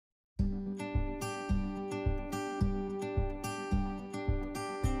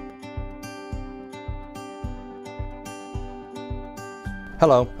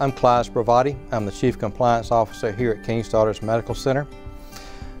Hello, I'm Clyde Sbravati. I'm the Chief Compliance Officer here at King's Daughters Medical Center.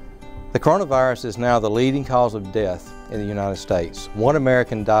 The coronavirus is now the leading cause of death in the United States. One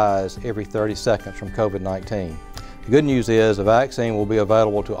American dies every 30 seconds from COVID-19. The good news is a vaccine will be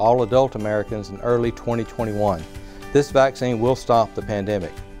available to all adult Americans in early 2021. This vaccine will stop the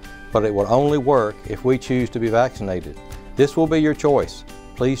pandemic, but it will only work if we choose to be vaccinated. This will be your choice.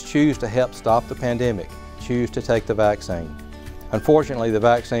 Please choose to help stop the pandemic. Choose to take the vaccine. Unfortunately, the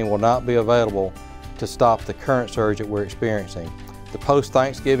vaccine will not be available to stop the current surge that we're experiencing. The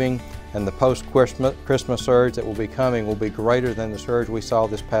post-Thanksgiving and the post-Christmas surge that will be coming will be greater than the surge we saw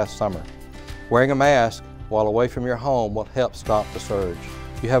this past summer. Wearing a mask while away from your home will help stop the surge.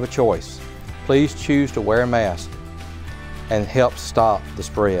 You have a choice. Please choose to wear a mask and help stop the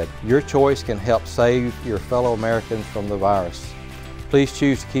spread. Your choice can help save your fellow Americans from the virus. Please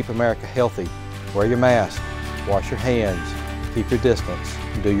choose to keep America healthy. Wear your mask, wash your hands, keep your distance,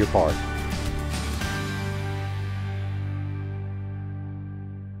 and do your part.